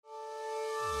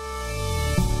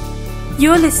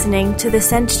You're listening to the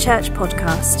Centre Church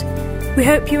podcast. We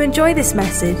hope you enjoy this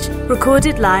message,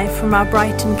 recorded live from our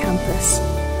Brighton campus.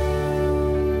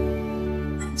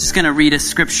 Just going to read a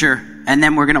scripture, and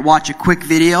then we're going to watch a quick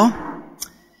video.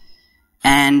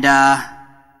 And, and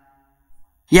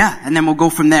then we'll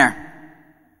go from there.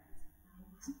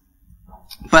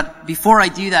 But before I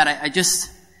do that, I just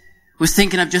was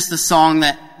thinking of just the song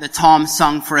that Tom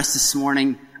sung for us this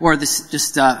morning, or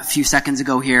just a few seconds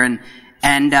ago here,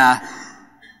 and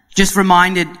just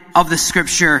reminded of the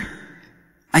scripture.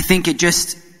 I think it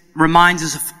just reminds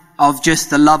us of just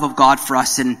the love of God for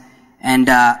us. And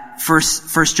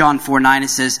First John 4:9, it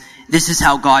says, "This is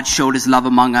how God showed his love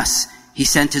among us. He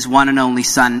sent his one and only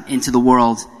Son into the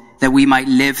world that we might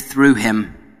live through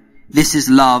him. This is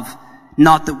love,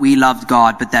 not that we loved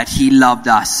God, but that he loved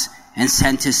us and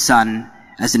sent his Son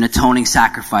as an atoning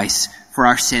sacrifice for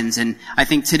our sins." And I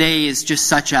think today is just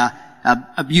such a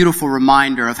beautiful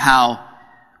reminder of how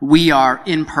we are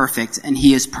imperfect and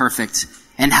he is perfect,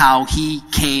 and how he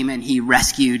came and he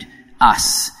rescued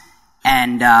us.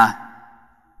 And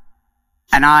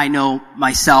I know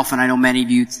myself, and I know many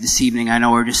of you this evening, I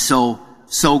know are just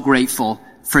so grateful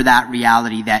for that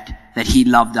reality that he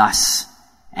loved us,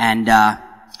 and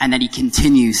that he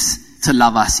continues to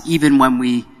love us, even when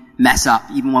we mess up,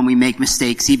 even when we make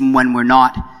mistakes, even when we're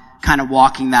not kind of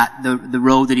walking the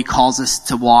road that he calls us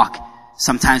to walk.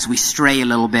 Sometimes we stray a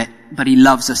little bit, but he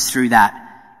loves us through that.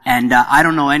 And I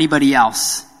don't know anybody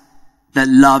else that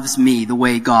loves me the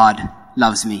way God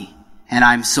loves me. And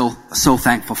I'm so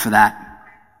thankful for that.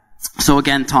 So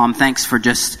again, Tom, thanks for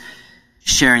just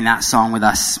sharing that song with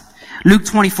us. Luke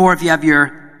 24, if you have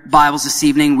your Bibles this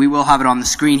evening, we will have it on the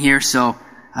screen here, so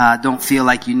don't feel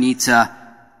like you need to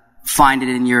find it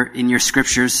in your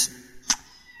scriptures.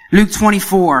 Luke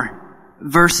 24,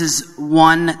 verses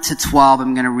 1 to 12,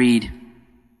 I'm going to read.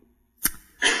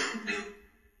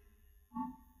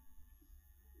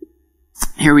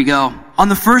 Here we go. On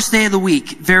the first day of the week,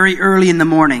 very early in the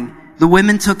morning, the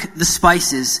women took the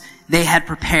spices they had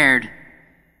prepared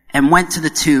and went to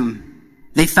the tomb.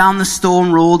 They found the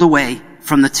stone rolled away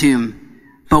from the tomb.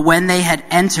 But when they had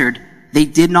entered, they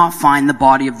did not find the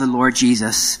body of the Lord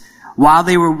Jesus. While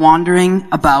they were wondering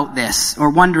about this,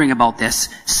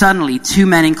 suddenly 2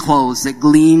 men in clothes that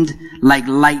gleamed like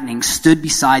lightning stood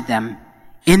beside them.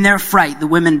 In their fright, the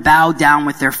women bowed down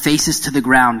with their faces to the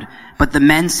ground. But the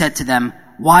men said to them,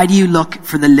 "Why do you look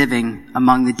for the living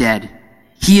among the dead?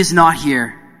 He is not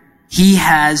here. He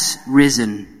has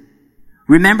risen.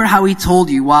 Remember how he told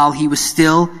you while he was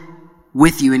still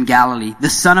with you in Galilee. The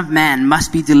Son of Man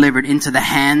must be delivered into the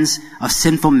hands of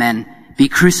sinful men, be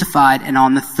crucified, and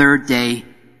on the third day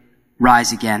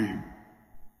rise again."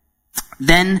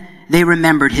 Then they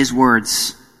remembered his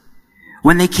words.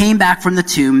 When they came back from the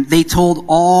tomb, they told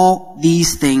all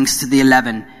these things to the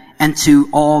 11 and to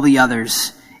all the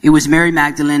others. It was Mary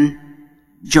Magdalene,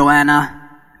 Joanna,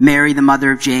 Mary the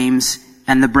mother of James,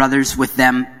 and the brothers with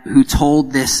them who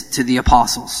told this to the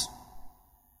apostles.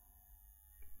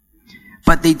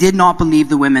 But they did not believe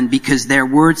the women because their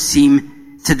words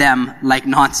seemed to them like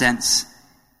nonsense.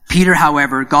 Peter,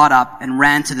 however, got up and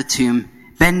ran to the tomb.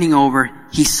 Bending over,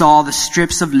 he saw the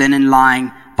strips of linen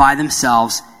lying by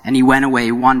themselves, and he went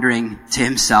away wondering to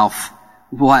himself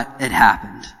what had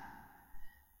happened.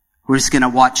 We're just going to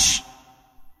watch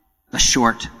a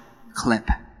short clip.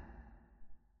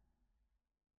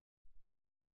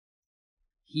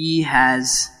 He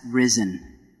has risen.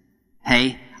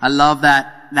 Hey, I love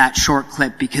that short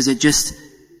clip because it just,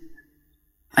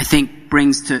 I think,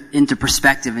 brings into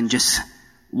perspective and just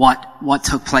what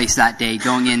took place that day,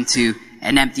 going into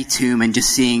an empty tomb and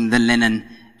just seeing the linen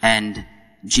and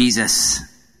Jesus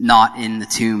not in the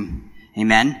tomb.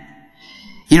 Amen.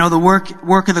 You know, the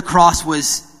work of the cross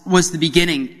was the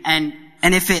beginning, and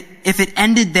if it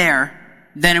ended there,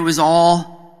 then it was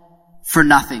all for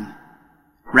nothing.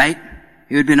 Right?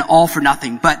 It would have been all for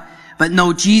nothing. But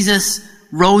no, Jesus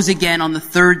rose again on the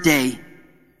third day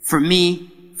for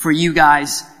me, for you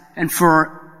guys, and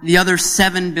for the other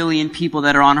 7 billion people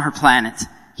that are on our planet.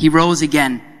 He rose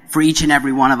again for each and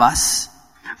every one of us.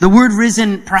 The word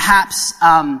risen, perhaps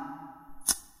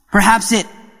it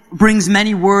brings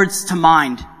many words to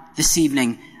mind this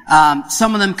evening.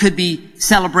 Some of them could be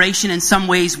celebration. In some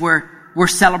ways we're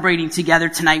celebrating together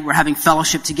tonight. We're having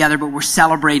fellowship together, but we're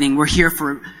celebrating. We're here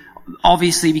for,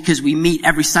 obviously, because we meet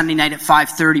every Sunday night at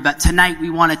 5:30, but tonight we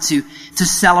wanted to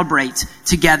celebrate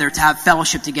together, to have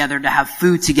fellowship together, to have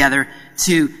food together,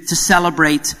 to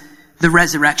celebrate the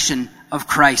resurrection of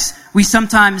Christ. We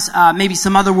sometimes, maybe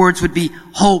some other words would be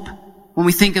hope. When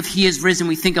we think of he is risen,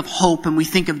 we think of hope and we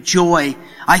think of joy.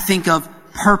 I think of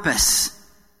purpose.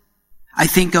 I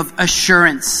think of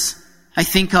assurance. I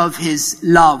think of his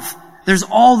love. There's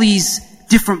all these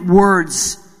different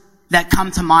words that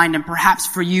come to mind, and perhaps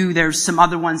for you there's some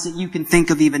other ones that you can think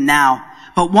of even now.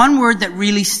 But one word that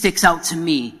really sticks out to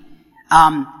me,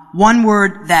 one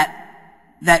word that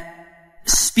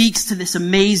speaks to this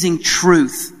amazing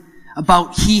truth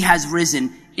about he has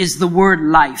risen, is the word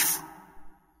life.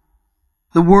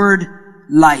 The word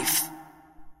life.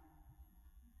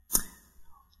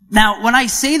 Now, when I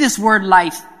say this word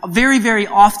life, very, very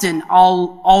often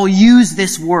I'll use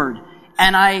this word,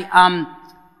 and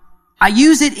I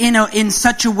use it in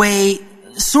such a way,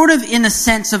 sort of in the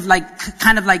sense of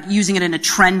kind of like using it in a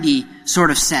trendy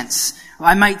sort of sense.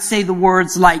 I might say the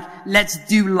words like, let's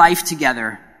do life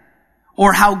together,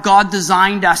 or how God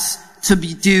designed us to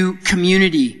do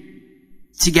community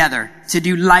together, to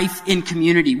do life in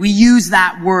community. We use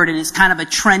that word, and it's kind of a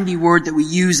trendy word that we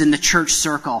use in the church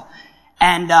circle.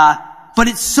 And, but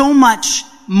it's so much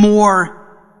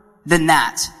more than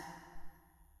that.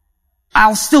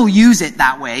 I'll still use it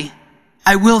that way.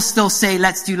 I will still say,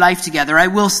 let's do life together. I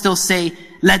will still say,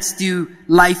 let's do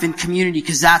life in community,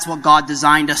 because that's what God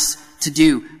designed us to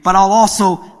do. But I'll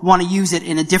also want to use it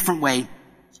in a different way.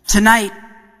 Tonight,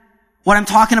 what I'm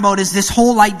talking about is this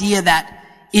whole idea that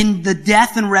in the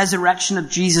death and resurrection of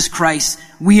Jesus Christ,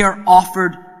 we are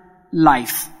offered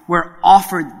life. We're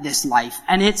offered this life.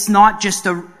 And it's not just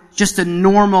a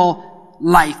normal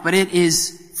life, but it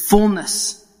is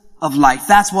fullness of life.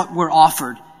 That's what we're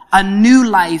offered. A new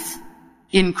life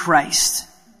in Christ.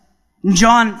 In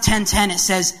John 10:10 it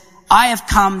says, I have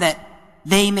come that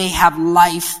they may have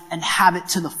life and have it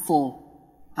to the full.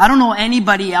 I don't know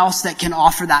anybody else that can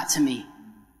offer that to me,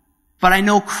 but I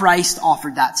know Christ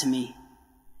offered that to me.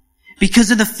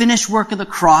 Because of the finished work of the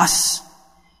cross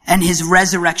and his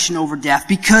resurrection over death,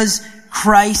 because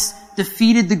Christ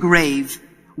defeated the grave,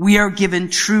 we are given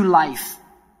true life.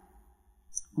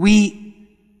 We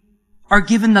are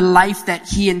given the life that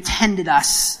he intended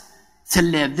us to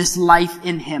live, this life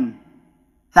in him.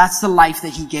 That's the life that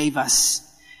he gave us.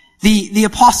 The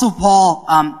Apostle Paul,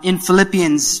 in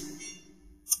Philippians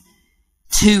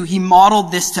 2, he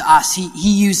modeled this to us. He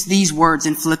used these words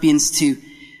in Philippians 2.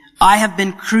 I have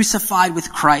been crucified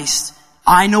with Christ.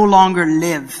 I no longer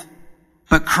live,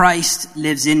 but Christ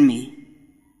lives in me.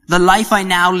 The life I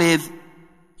now live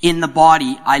in the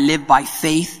body, I live by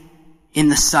faith in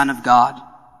the Son of God,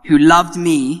 who loved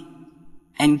me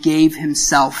and gave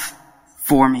himself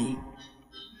for me.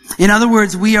 In other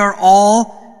words, we're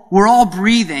all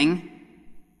breathing.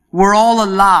 We're all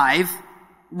alive.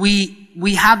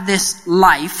 We have this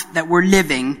life that we're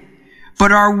living,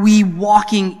 but are we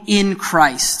walking in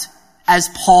Christ as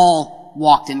Paul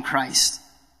walked in Christ?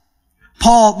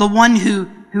 Paul, the one who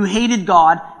hated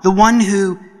God, the one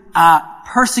who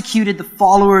persecuted the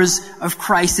followers of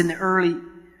Christ in the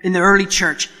early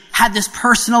church, had this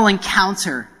personal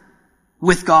encounter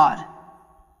with God.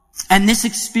 And this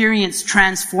experience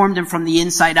transformed him from the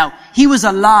inside out. He was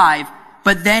alive,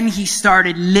 but then he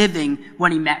started living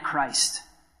when he met Christ.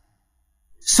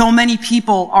 So many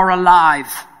people are alive,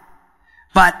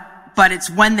 but it's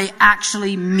when they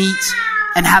actually meet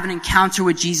and have an encounter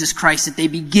with Jesus Christ that they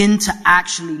begin to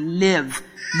actually live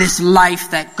this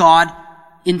life that God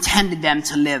intended them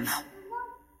to live.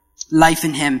 Life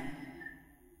in him.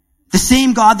 The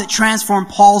same God that transformed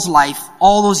Paul's life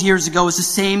all those years ago is the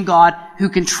same God who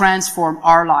can transform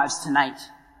our lives tonight.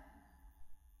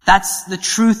 That's the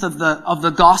truth of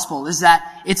the gospel, is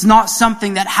that it's not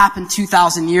something that happened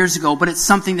 2,000 years ago, but it's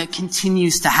something that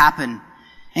continues to happen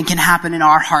and can happen in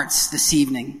our hearts this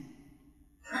evening.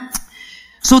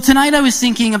 So tonight I was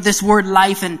thinking of this word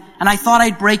life, and I thought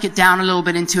I'd break it down a little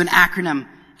bit into an acronym.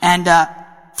 And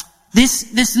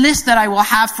this list that I will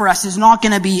have for us is not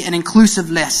going to be an inclusive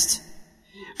list,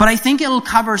 but I think it'll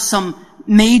cover some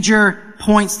major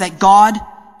points that God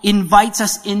invites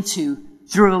us into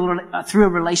through a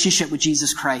relationship with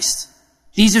Jesus Christ.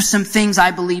 These are some things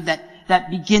I believe that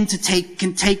can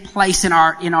take place in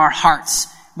our hearts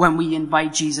when we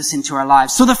invite Jesus into our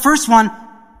lives. So the first one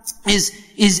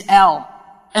is L,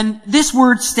 and this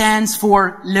word stands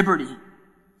for liberty.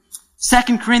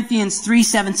 2 Corinthians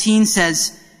 3:17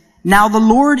 says, now the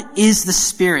Lord is the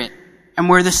Spirit, and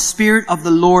where the Spirit of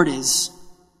the Lord is,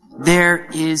 there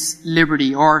is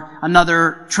liberty. Or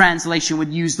another translation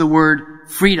would use the word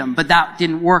freedom, but that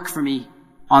didn't work for me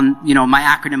on, my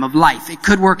acronym of life. It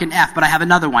could work in F, but I have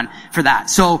another one for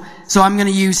that. So I'm going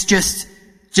to use just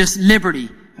liberty.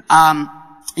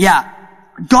 God's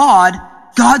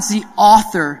the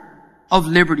author of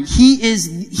liberty. He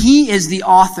is the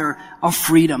author of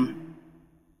freedom.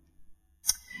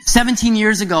 17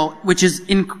 years ago, which is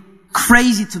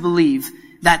crazy to believe,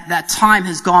 that time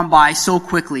has gone by so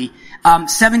quickly.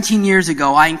 17 years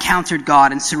ago, I encountered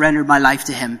God and surrendered my life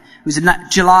to Him. It was in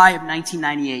July of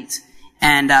 1998.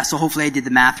 And so hopefully I did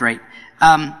the math right.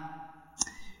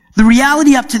 The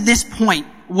reality up to this point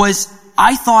was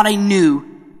I thought I knew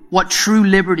what true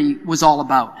liberty was all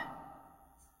about.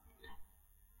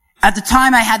 At the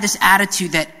time, I had this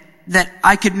attitude that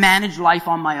I could manage life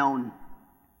on my own.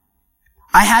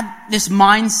 I had this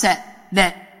mindset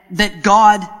that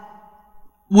God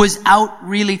was out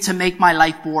really to make my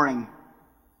life boring.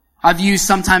 I've used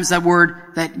sometimes that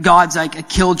word that God's like a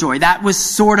killjoy. That was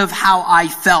sort of how I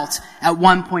felt at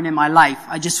one point in my life.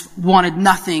 I just wanted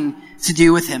nothing to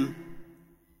do with Him.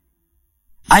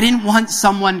 I didn't want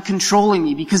someone controlling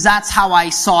me because that's how I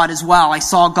saw it as well. I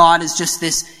saw God as just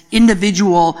this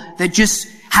individual that just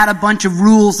had a bunch of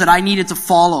rules that I needed to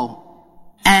follow.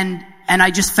 And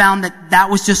I just found that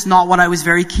was just not what I was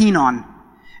very keen on.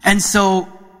 And so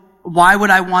why would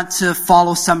I want to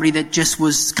follow somebody that just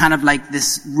was kind of like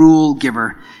this rule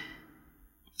giver?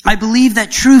 I believe that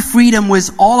true freedom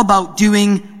was all about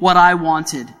doing what I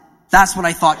wanted. That's what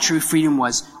I thought true freedom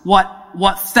was.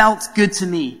 What felt good to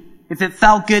me. If it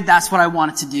felt good, that's what I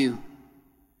wanted to do.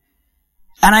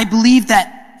 And I believe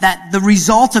that the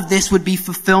result of this would be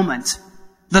fulfillment.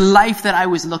 The life that I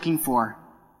was looking for.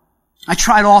 I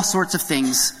tried all sorts of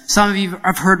things. Some of you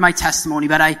have heard my testimony,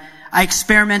 but I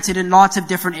experimented in lots of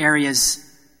different areas.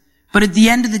 But at the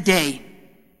end of the day,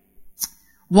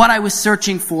 what I was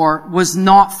searching for was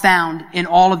not found in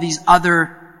all of these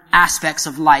other aspects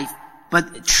of life,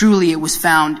 but truly it was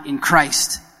found in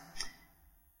Christ.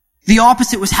 The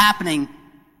opposite was happening.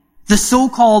 The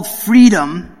so-called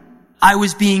freedom I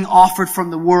was being offered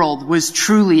from the world was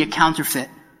truly a counterfeit.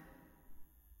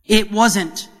 It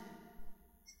wasn't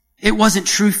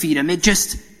true freedom. It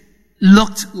just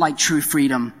looked like true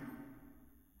freedom.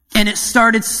 And it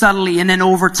started subtly, and then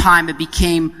over time it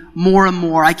became more and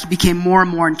more, I became more and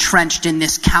more entrenched in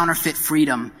this counterfeit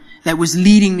freedom that was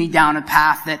leading me down a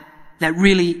path that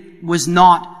really was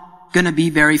not going to be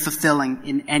very fulfilling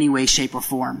in any way, shape, or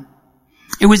form.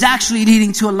 It was actually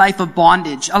leading to a life of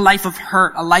bondage, a life of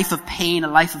hurt, a life of pain, a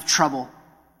life of trouble.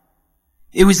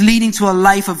 It was leading to a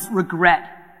life of regret.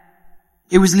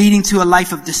 It was leading to a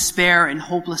life of despair and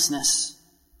hopelessness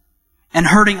and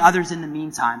hurting others in the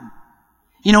meantime.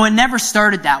 You know, it never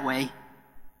started that way.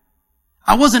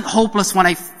 I wasn't hopeless when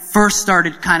I first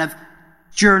started kind of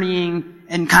journeying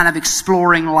and kind of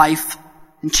exploring life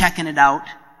and checking it out.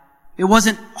 It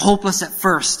wasn't hopeless at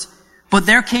first, but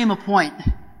there came a point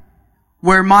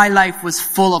where my life was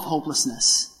full of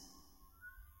hopelessness.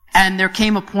 And there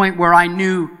came a point where I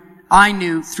knew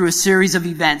through a series of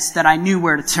events that I knew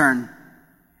where to turn.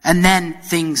 And then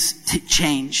things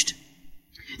changed.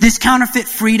 This counterfeit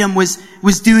freedom was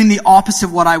doing the opposite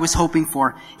of what I was hoping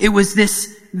for. It was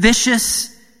this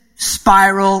vicious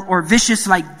spiral or vicious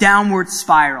like downward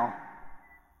spiral.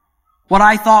 What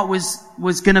I thought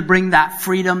was going to bring that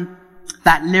freedom,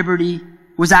 that liberty,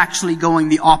 was actually going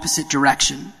the opposite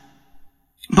direction.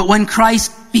 But when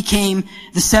Christ became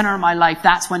the center of my life,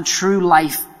 that's when true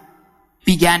life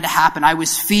began to happen. I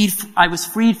was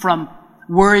freed from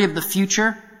worry of the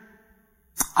future.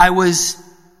 I was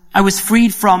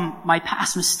freed from my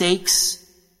past mistakes.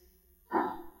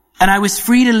 And I was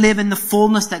free to live in the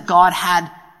fullness that God had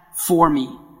for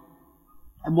me.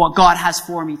 And what God has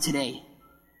for me today.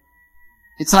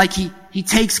 It's like He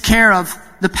takes care of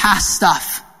the past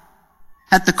stuff.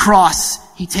 At the cross,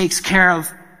 He takes care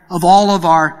of all of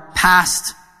our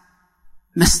past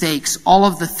mistakes, all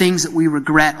of the things that we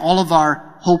regret, all of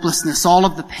our hopelessness, all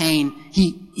of the pain.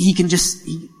 He can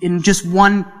in just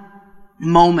one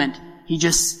moment, He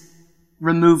just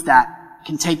removed that,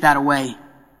 can take that away.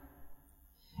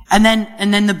 And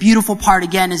then the beautiful part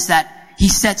again is that He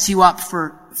sets you up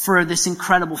for this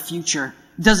incredible future.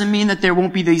 It doesn't mean that there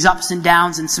won't be these ups and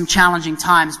downs and some challenging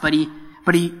times, but He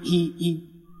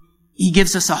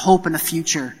gives us a hope and a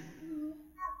future.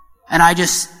 And I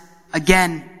just,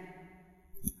 again,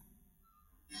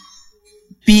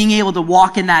 being able to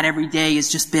walk in that every day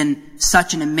has just been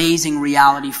such an amazing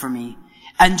reality for me.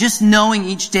 And just knowing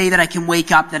each day that I can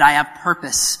wake up, that I have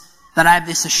purpose, that I have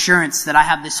this assurance, that I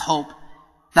have this hope,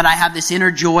 that I have this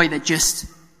inner joy that just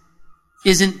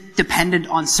isn't dependent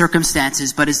on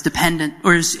circumstances, but is dependent,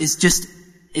 or it's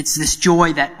this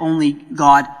joy that only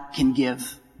God can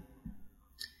give.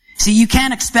 See, you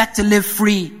can't expect to live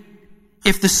free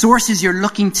if the sources you're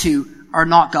looking to are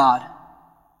not God.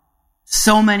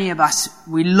 So many of us,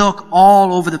 we look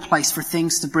all over the place for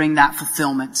things to bring that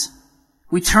fulfillment.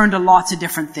 We turn to lots of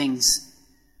different things.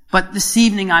 But this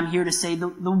evening I'm here to say the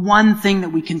one thing that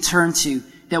we can turn to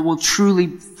that will truly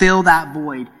fill that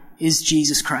void is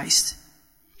Jesus Christ.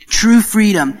 True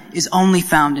freedom is only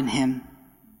found in him.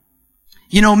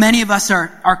 You know, many of us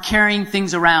are carrying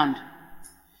things around.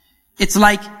 It's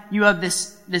like you have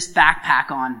this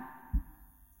backpack on.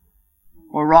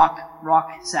 Or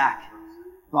rucksack.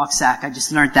 I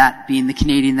just learned that, being the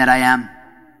Canadian that I am.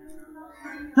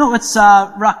 No, it's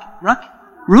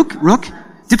rook.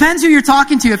 Depends who you're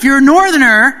talking to. If you're a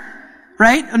northerner,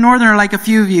 right? A northerner like a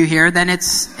few of you here, then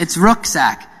it's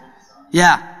rucksack.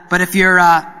 Yeah. But if you're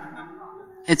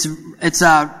it's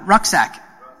a rucksack.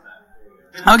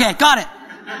 Okay, got it.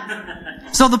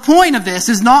 So the point of this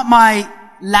is not my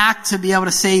lack to be able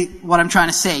to say what I'm trying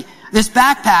to say. This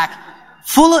backpack,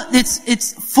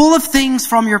 it's full of things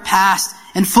from your past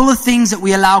and full of things that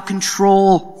we allow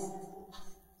control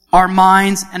our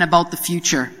minds and about the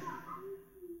future.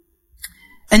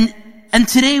 And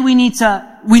today we need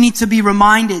to be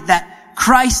reminded that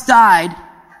Christ died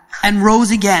and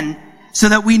rose again so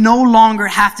that we no longer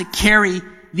have to carry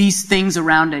these things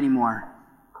around anymore.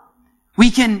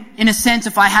 We can, in a sense,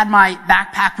 if I had my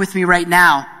backpack with me right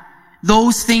now,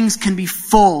 those things can be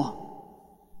full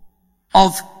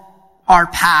of our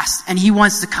past, and he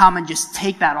wants to come and just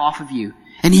take that off of you.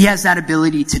 And he has that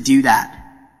ability to do that.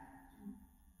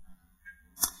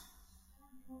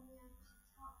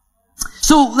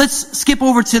 So let's skip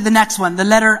over to the next one, the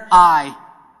letter I.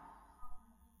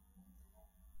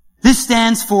 This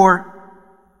stands for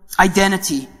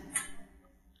identity.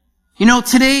 You know,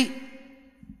 today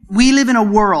we live in a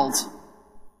world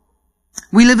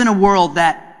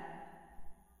that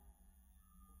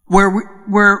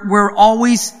where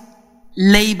always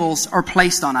labels are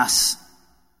placed on us.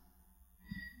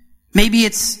 Maybe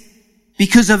it's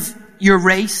because of your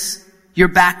race, your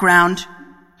background,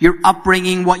 your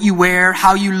upbringing, what you wear,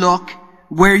 how you look,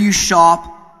 where you shop,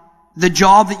 the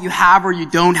job that you have or you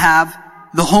don't have,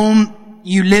 the home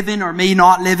you live in or may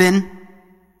not live in,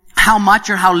 how much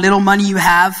or how little money you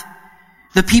have,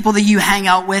 the people that you hang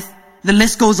out with, the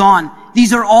list goes on.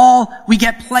 These are all, we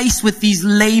get placed with these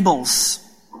labels.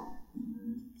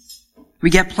 We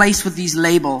get placed with these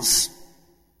labels.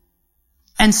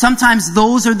 And sometimes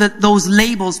those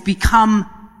labels become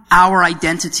our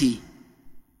identity.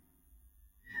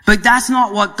 But that's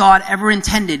not what God ever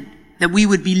intended, that we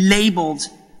would be labeled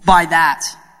by that.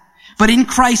 But in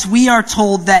Christ we are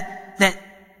told that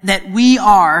we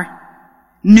are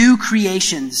new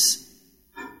creations.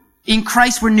 In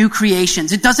Christ, we're new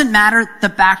creations. It doesn't matter the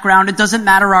background. It doesn't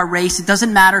matter our race. It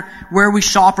doesn't matter where we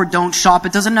shop or don't shop.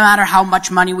 It doesn't matter how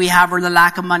much money we have or the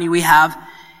lack of money we have.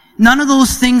 None of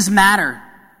those things matter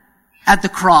at the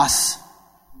cross.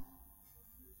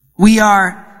 We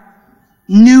are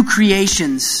new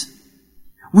creations.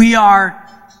 We are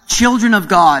children of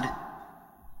God.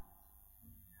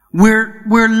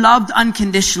 We're loved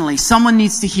unconditionally. Someone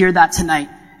needs to hear that tonight.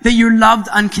 That you're loved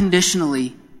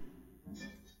unconditionally.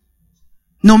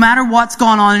 No matter what's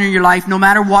gone on in your life, no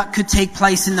matter what could take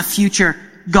place in the future,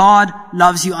 God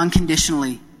loves you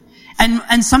unconditionally.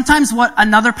 And sometimes what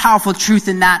another powerful truth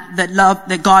in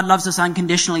that God loves us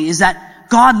unconditionally is that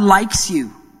God likes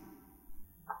you.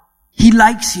 He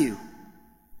likes you.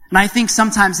 And I think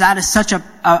sometimes that is such an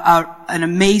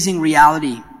amazing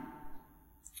reality.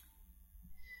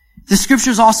 The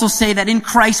scriptures also say that in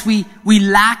Christ we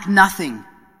lack nothing.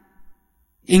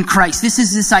 In Christ. This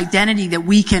is this identity that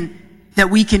we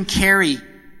can carry,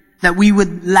 that we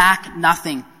would lack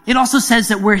nothing. It also says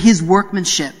that we're his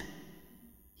workmanship.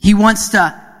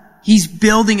 He's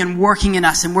building and working in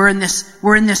us, and we're in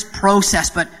this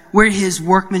process, but we're his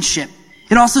workmanship.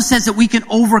 It also says that we can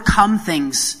overcome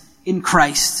things in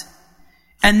Christ.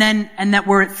 And that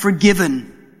we're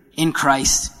forgiven in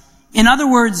Christ. In other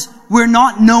words, we're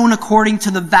not known according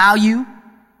to the value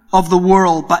of the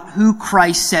world, but who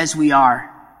Christ says we are.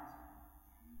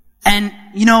 And,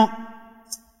 you know,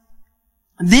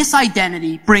 this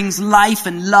identity brings life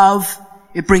and love.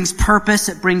 It brings purpose.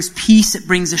 It brings peace. It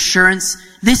brings assurance.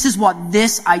 This is what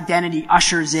this identity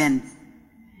ushers in.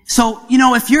 So, you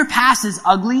know, if your past is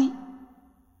ugly,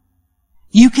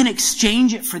 you can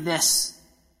exchange it for this.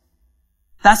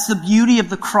 That's the beauty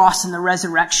of the cross and the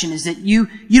resurrection, is that you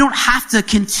don't have to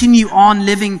continue on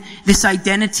living this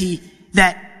identity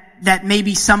that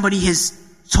maybe somebody has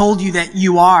told you that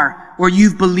you are, or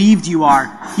you've believed you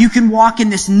are. You can walk in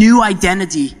this new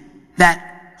identity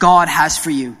that God has for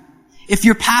you. If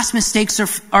your past mistakes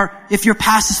or if your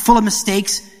past is full of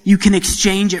mistakes, you can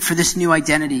exchange it for this new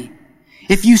identity.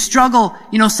 If you struggle,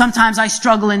 you know, sometimes I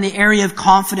struggle in the area of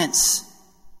confidence.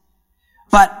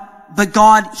 But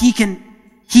God, He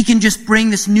can just bring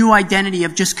this new identity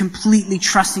of just completely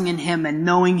trusting in Him and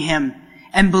knowing Him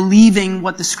and believing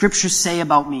what the scriptures say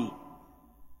about me.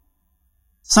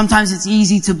 Sometimes it's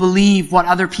easy to believe what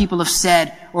other people have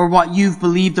said or what you've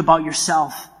believed about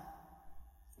yourself.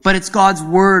 But it's God's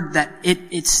word that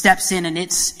it steps in, and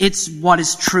it's what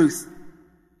is truth.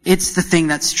 It's the thing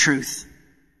that's truth.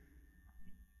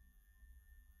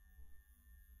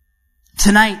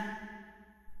 Tonight,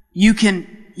 you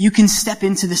can step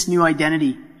into this new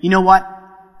identity. You know what?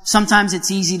 Sometimes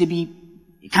it's easy to be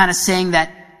kind of saying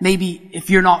that maybe if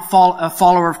you're not a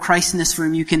follower of Christ in this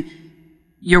room,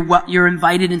 you're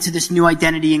invited into this new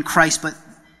identity in Christ. But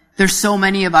there's so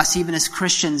many of us, even as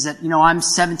Christians, that, I'm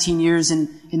 17 years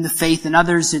in the faith, and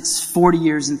others it's 40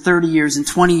 years and 30 years and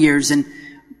 20 years,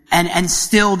 and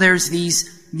still there's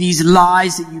these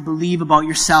lies that you believe about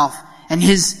yourself. And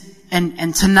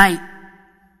tonight,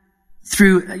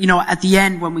 through, at the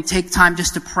end, when we take time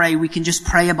just to pray, we can just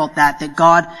pray about that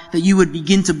God, that you would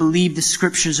begin to believe the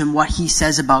scriptures and what He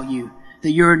says about you,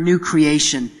 that you're a new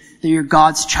creation, that you're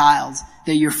God's child,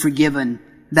 that you're forgiven,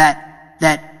 that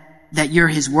you're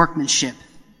His workmanship.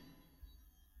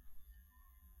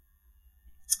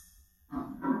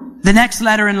 The next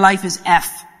letter in life is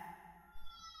F.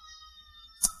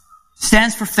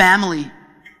 Stands for family.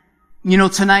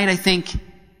 Tonight I think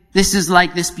this is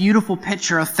like this beautiful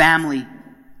picture of family.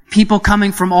 People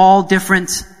coming from all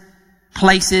different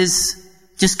places,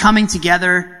 just coming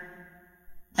together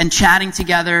and chatting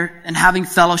together and having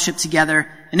fellowship together.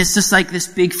 And it's just like this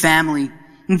big family.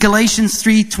 In Galatians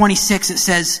 3:26 it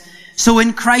says, "So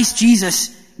in Christ Jesus,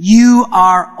 you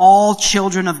are all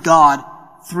children of God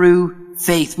through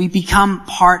faith." We become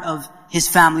part of His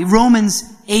family. Romans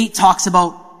 8 talks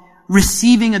about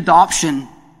receiving adoption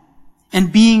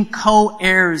and being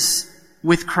co-heirs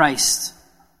with Christ.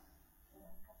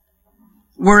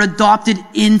 We're adopted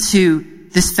into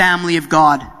this family of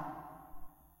God.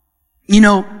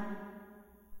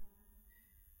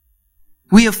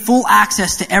 We have full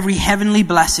access to every heavenly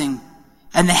blessing,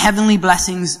 and the heavenly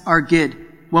blessings are good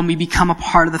when we become a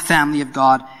part of the family of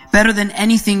God. Better than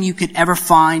anything you could ever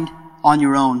find on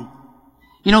your own.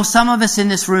 Some of us in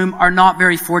this room are not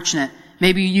very fortunate.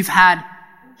 Maybe you've had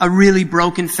a really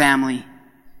broken family.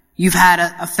 You've had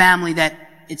a family that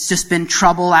it's just been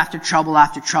trouble after trouble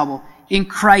after trouble. In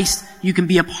Christ, you can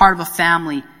be a part of a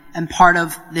family and part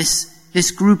of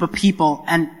this group of people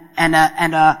and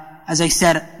as I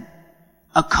said,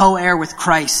 a co-heir with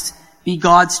Christ. Be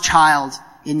God's child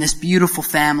in this beautiful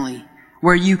family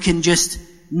where you can just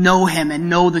know Him and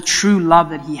know the true love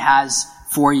that He has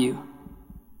for you.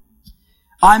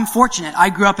 I'm fortunate. I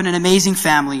grew up in an amazing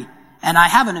family, and I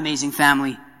have an amazing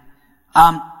family.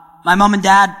 My mom and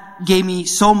dad gave me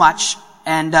so much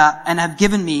and have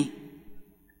given me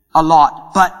a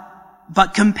lot.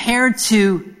 But compared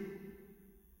to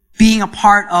being a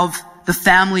part of the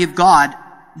family of God,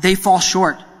 they fall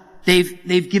short.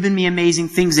 They've given me amazing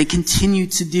things. They continue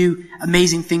to do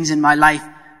amazing things in my life.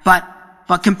 But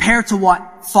compared to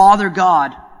what Father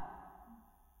God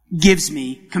gives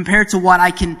me, compared to what I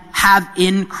can have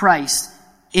in Christ,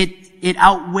 it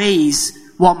outweighs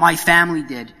what my family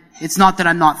did. It's not that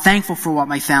I'm not thankful for what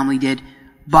my family did,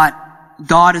 but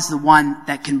God is the one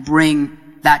that can bring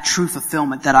that true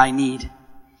fulfillment that I need.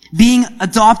 Being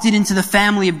adopted into the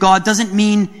family of God doesn't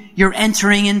mean you're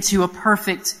entering into a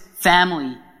perfect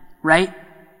family, right?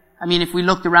 I mean, if we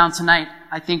looked around tonight,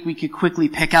 I think we could quickly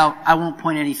pick out, I won't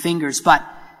point any fingers, but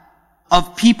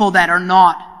of people that are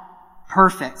not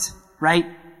perfect, right?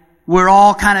 We're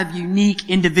all kind of unique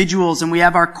individuals, and we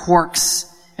have our quirks,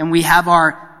 and we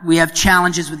have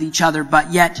challenges with each other,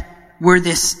 but yet we're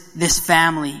this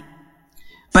family.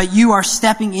 But you are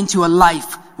stepping into a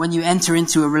life when you enter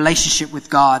into a relationship with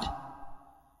God,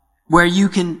 where you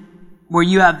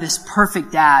have this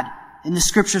perfect dad. And the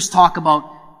scriptures talk about,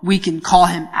 we can call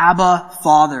Him Abba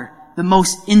Father, the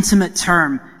most intimate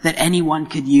term that anyone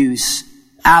could use.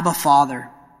 Abba Father.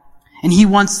 And He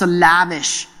wants to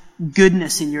lavish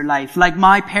goodness in your life. Like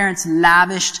my parents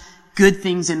lavished good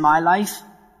things in my life,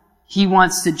 He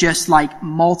wants to just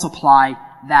multiply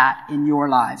that in your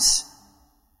lives.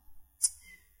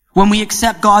 When we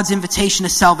accept God's invitation to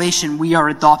salvation, we are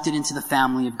adopted into the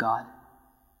family of God.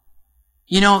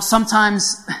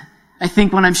 Sometimes I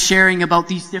think when I'm sharing about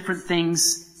these different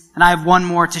things, and I have one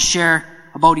more to share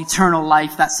about eternal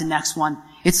life, that's the next one.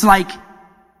 It's like,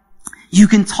 you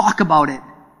can talk about it,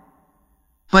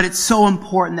 but it's so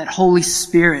important that Holy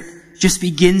Spirit just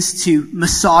begins to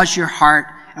massage your heart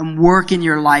and work in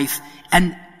your life,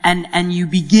 and you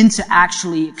begin to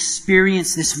actually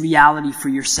experience this reality for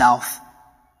yourself.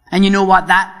 And you know what?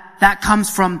 That comes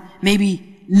from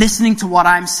maybe listening to what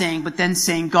I'm saying, but then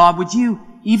saying, God, would you,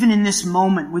 even in this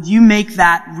moment, would you make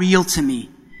that real to me?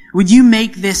 Would you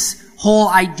make this whole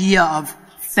idea of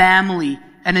family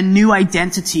and a new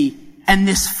identity and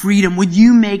this freedom. Would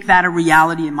you make that a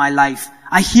reality in my life?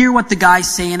 I hear what the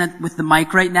guy's saying with the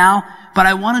mic right now, but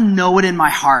I want to know it in my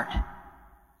heart.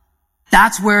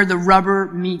 That's where the rubber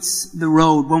meets the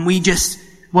road. When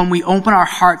we open our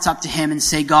hearts up to him and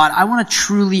say, God, I want to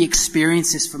truly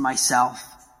experience this for myself.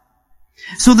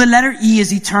 So the letter E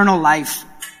is eternal life.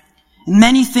 And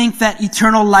many think that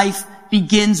eternal life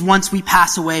begins once we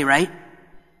pass away, right?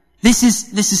 This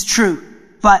is true,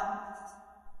 but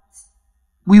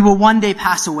we will one day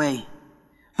pass away.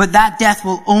 But that death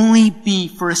will only be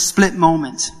for a split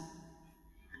moment.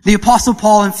 The Apostle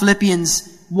Paul in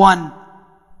Philippians 1,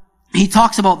 he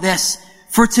talks about this.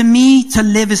 For to me to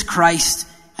live is Christ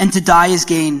and to die is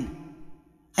gain.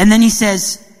 And then he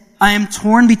says, I am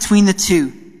torn between the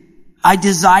two. I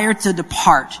desire to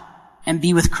depart and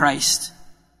be with Christ,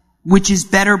 which is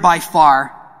better by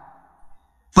far,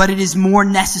 but it is more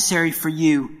necessary for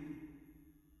you.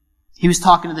 He was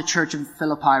talking to the church of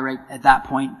Philippi right at that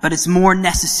point, but it's more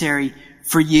necessary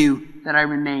for you that I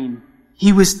remain.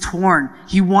 He was torn.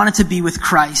 He wanted to be with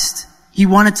Christ. He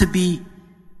wanted to be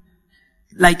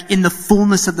like in the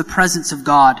fullness of the presence of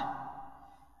God.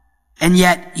 And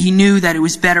yet he knew that it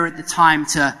was better at the time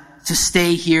to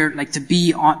stay here, like to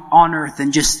be on earth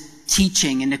and just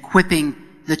teaching and equipping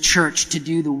the church to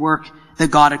do the work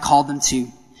that God had called them to.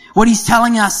 What he's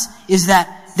telling us is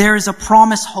that there is a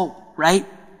promised hope, right?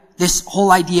 This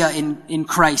whole idea in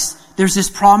Christ. There's this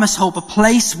promised hope, a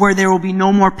place where there will be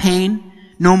no more pain,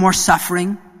 no more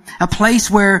suffering, a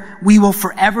place where we will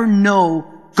forever know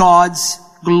God's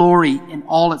glory in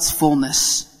all its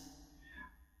fullness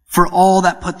for all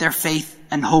that put their faith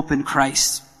and hope in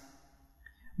Christ.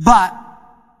 But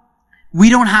we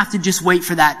don't have to just wait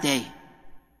for that day.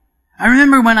 I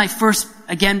remember when I first,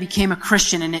 again, became a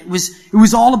Christian, and it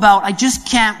was all about, I just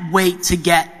can't wait to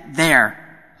get there,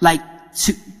 like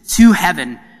to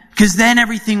heaven, because then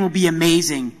everything will be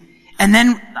amazing. And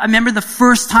then I remember the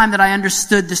first time that I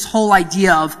understood this whole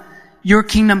idea of your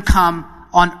kingdom come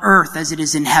on earth as it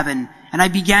is in heaven. And I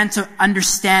began to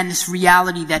understand this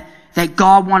reality that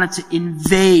God wanted to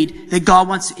invade, that God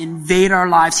wants to invade our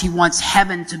lives. He wants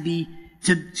heaven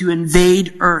to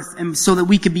invade earth, and so that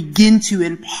we could begin to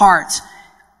impart,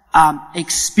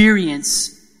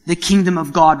 experience the kingdom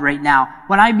of God right now.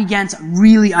 When I began to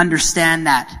really understand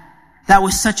that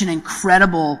was such an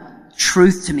incredible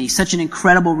truth to me, such an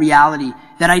incredible reality,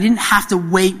 that I didn't have to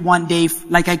wait one day,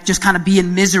 like I just kind of be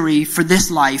in misery for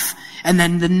this life, and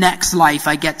then the next life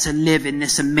I get to live in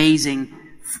this amazing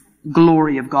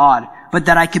glory of God, but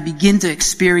that I could begin to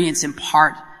experience in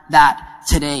part that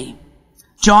today.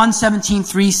 John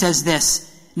 17:3 says this,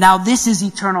 now this is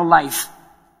eternal life,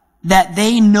 that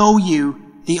they know you,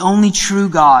 the only true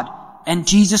God, and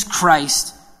Jesus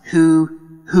Christ,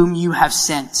 whom you have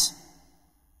sent.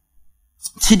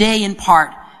 Today, in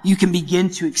part, you can begin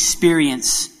to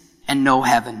experience and know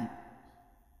heaven.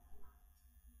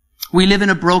 We live in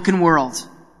a broken world.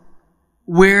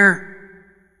 We're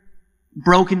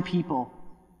broken people,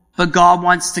 but God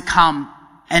wants to come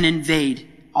and invade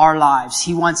our lives.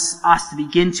 He wants us to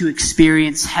begin to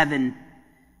experience heaven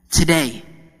today.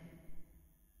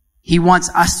 He wants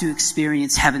us to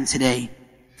experience heaven today.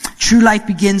 True life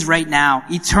begins right now.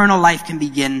 Eternal life can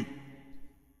begin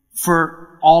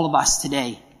for all of us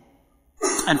today.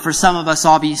 And for some of us,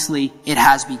 obviously, it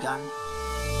has begun.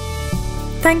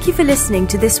 Thank you for listening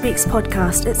to this week's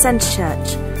podcast at Centre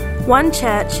Church. One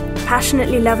church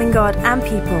passionately loving God and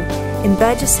people in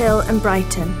Burgess Hill and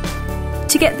Brighton.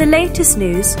 To get the latest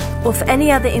news or for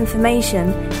any other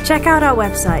information, check out our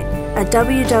website at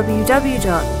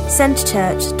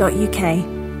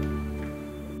www.centrechurch.uk.